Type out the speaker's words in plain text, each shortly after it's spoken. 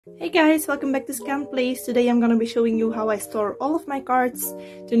Hey guys, welcome back to SkaantPlays. Today I'm gonna be showing you how I store all of my cards,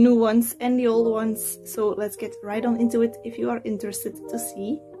 the new ones and the old ones. So let's get right on into it if you are interested to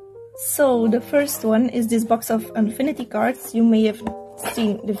see. So the first one is this box of Infinity cards. You may have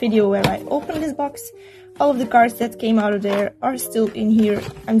seen the video where I opened this box. All of the cards that came out of there are still in here.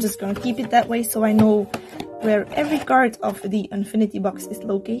 I'm just gonna keep it that way so I know where every card of the Infinity box is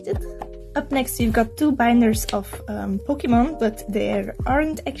located. Up next you've got two binders of Pokemon, but there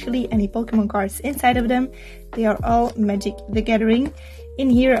aren't actually any Pokemon cards inside of them. They are all Magic the Gathering. In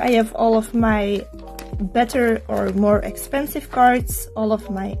here I have all of my better or more expensive cards, all of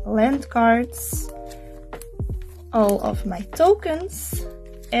my land cards, all of my tokens,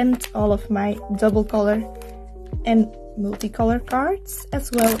 and all of my double color and multicolor cards,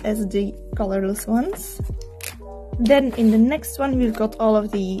 as well as the colorless ones. Then in the next one we've got all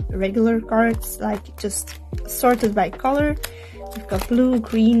of the regular cards, like just sorted by color. We've got blue,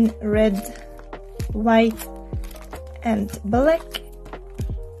 green, red, white and black.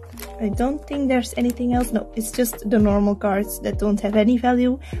 I don't think there's anything else. No, it's just the normal cards that don't have any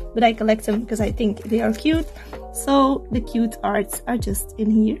value, but I collect them because I think they are cute. So the cute arts are just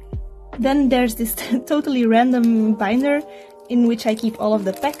in here. Then there's this totally random binder in which I keep all of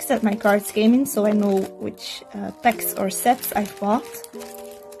the packs that my cards came in, so I know which packs or sets I've bought.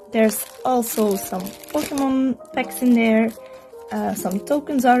 There's also some Pokemon packs in there, some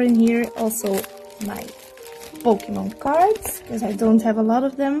tokens are in here, also my Pokemon cards, because I don't have a lot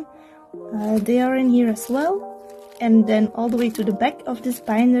of them. They are in here as well. And then all the way to the back of this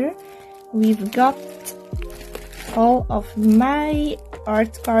binder, we've got all of my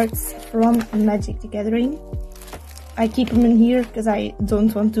art cards from Magic the Gathering. I keep them in here because I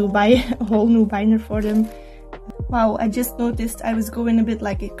don't want to buy a whole new binder for them. Wow, I just noticed I was going a bit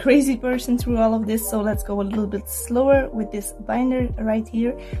like a crazy person through all of this, so let's go a little bit slower with this binder right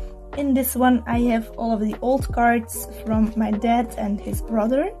here. In this one I have all of the old cards from my dad and his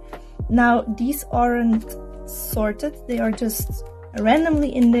brother. Now these aren't sorted, they are just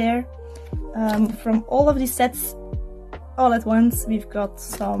randomly in there. From all of these sets all at once we've got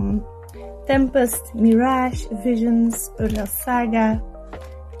some Tempest, Mirage, Visions, Urza Saga,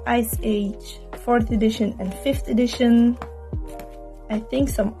 Ice Age, 4th edition and 5th edition. I think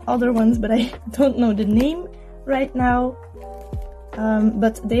some other ones, but I don't know the name right now.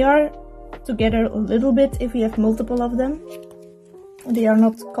 But they are together a little bit if we have multiple of them. They are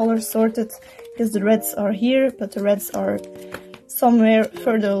not color sorted because the reds are here, but the reds are somewhere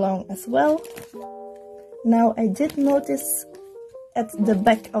further along as well. Now I did notice at the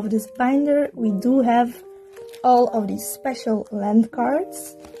back of this binder we do have all of these special land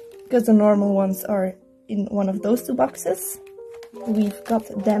cards, because the normal ones are in one of those two boxes. We've got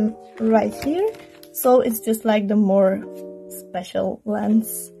them right here, so it's just like the more special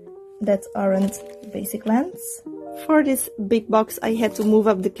lands that aren't basic lands. For this big box I had to move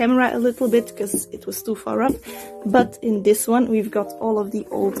up the camera a little bit because it was too far up, but in this one we've got all of the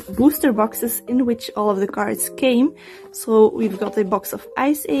old booster boxes in which all of the cards came. So we've got a box of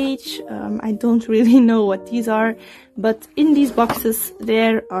Ice Age, I don't really know what these are, but in these boxes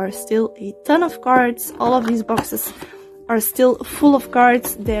there are still a ton of cards. All of these boxes are still full of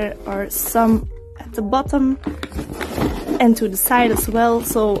cards. There are some at the bottom and to the side as well,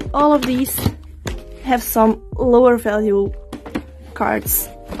 so all of these have some lower value cards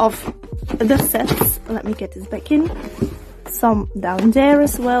of the sets. Let me get this back in. Some down there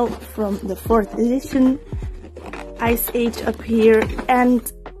as well from the 4th edition. Ice Age up here,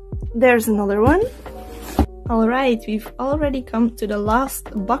 and there's another one. Alright, we've already come to the last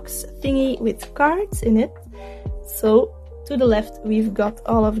box thingy with cards in it. So to the left we've got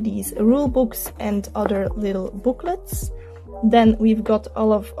all of these rule books and other little booklets. Then we've got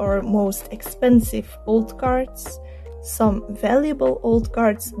all of our most expensive old cards, some valuable old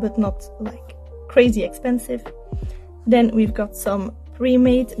cards, but not like crazy expensive. Then we've got some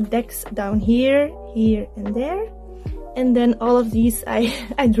pre-made decks down here, here and there. And then all of these, I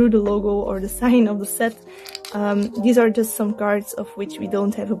drew the logo or the sign of the set. These are just some cards of which we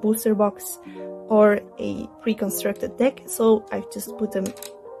don't have a booster box or a pre-constructed deck, so I've just put them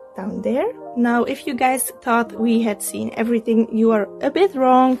down there. Now if you guys thought we had seen everything, you are a bit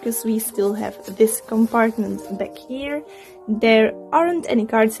wrong, because we still have this compartment back here. There aren't any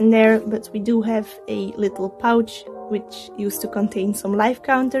cards in there, but we do have a little pouch which used to contain some life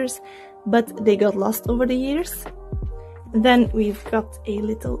counters, but they got lost over the years. Then we've got a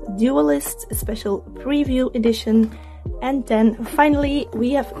little duelist, a special preview edition, and then finally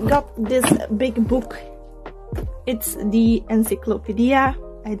we have got this big book. It's the Encyclopedia.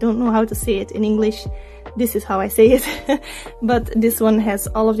 I don't know how to say it in English. this is how I say it. But this one has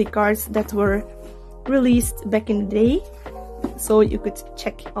all of the cards that were released back in the day, so you could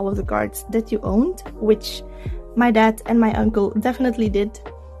check all of the cards that you owned, which my dad and my uncle definitely did.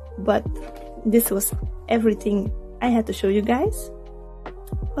 But this was everything I had to show you guys.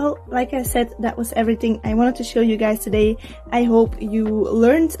 Well, like I said, that was everything I wanted to show you guys today. I hope you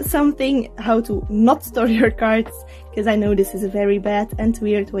learned something, how to not store your cards, because I know this is a very bad and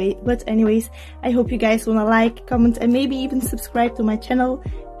weird way. But anyways, I hope you guys wanna like, comment, and maybe even subscribe to my channel.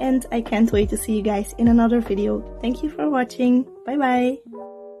 And I can't wait to see you guys in another video. Thank you for watching. Bye bye!